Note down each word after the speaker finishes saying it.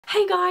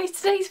Hey guys,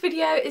 today's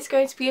video is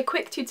going to be a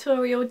quick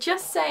tutorial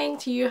just saying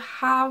to you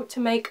how to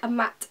make a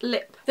matte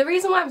lip. The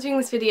reason why I'm doing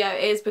this video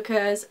is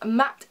because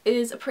matte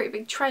is a pretty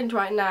big trend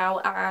right now,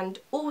 and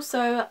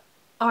also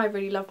I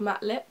really love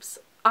matte lips.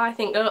 I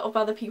think a lot of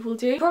other people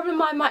do. The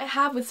problem I might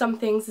have with some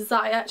things is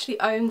that I actually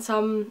own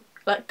some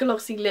like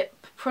glossy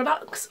lip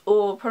products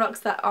or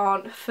products that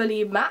aren't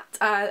fully matte,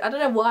 and I don't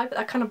know why, but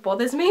that kind of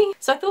bothers me.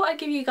 So I thought I'd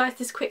give you guys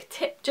this quick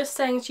tip just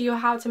saying to you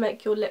how to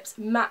make your lips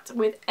matte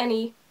with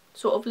any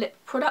sort of lip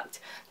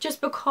product,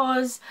 just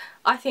because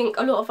I think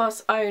a lot of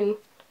us own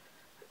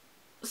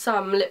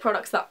some lip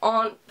products that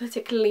aren't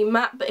particularly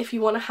matte, but if you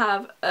want to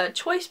have a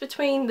choice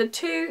between the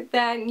two,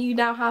 then you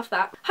now have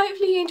that.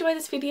 Hopefully you enjoy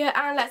this video,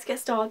 and let's get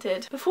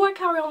started. Before I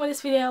carry on with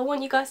this video, I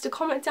want you guys to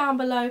comment down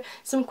below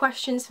some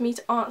questions for me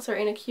to answer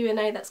in a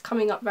Q&A that's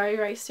coming up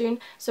very soon,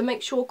 so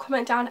make sure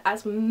comment down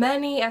as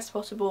many as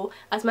possible,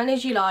 as many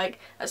as you like,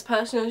 as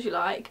personal as you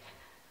like.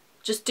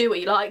 Just do what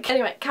you like.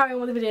 Anyway, carry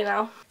on with the video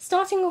now.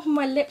 Starting off with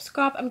my lip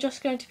scrub, I'm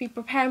just going to be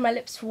preparing my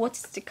lips for what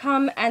is to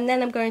come, and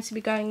then I'm going to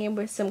be going in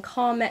with some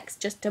Carmex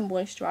just to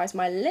moisturise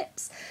my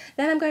lips.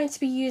 Then I'm going to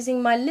be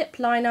using my lip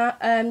liner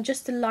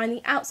just to line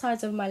the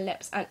outsides of my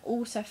lips and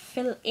also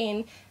fill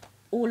in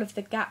all of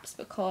the gaps,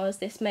 because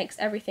this makes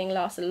everything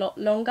last a lot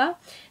longer.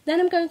 Then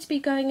I'm going to be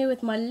going in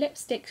with my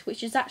lipstick,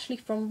 which is actually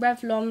from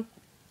Revlon.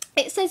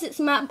 It says it's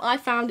matte, but I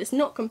found it's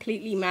not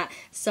completely matte,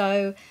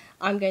 so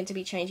I'm going to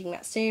be changing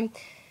that soon.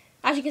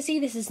 As you can see,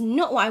 this is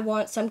not what I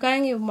want, so I'm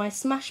going in with my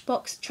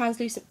Smashbox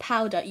translucent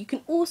powder. You can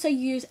also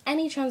use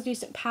any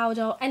translucent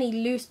powder, any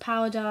loose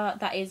powder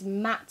that is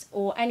matte,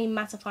 or any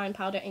mattifying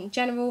powder in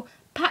general.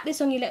 Pat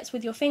this on your lips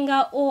with your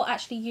finger, or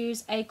actually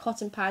use a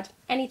cotton pad,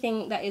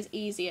 anything that is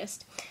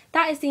easiest.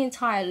 That is the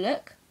entire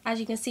look. As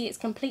you can see, it's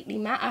completely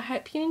matte. I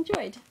hope you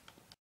enjoyed.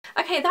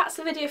 Okay, that's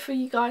the video for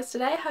you guys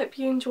today. Hope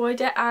you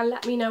enjoyed it, and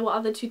let me know what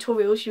other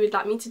tutorials you would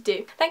like me to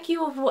do. Thank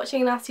you all for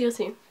watching, and I'll see you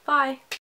soon. Bye!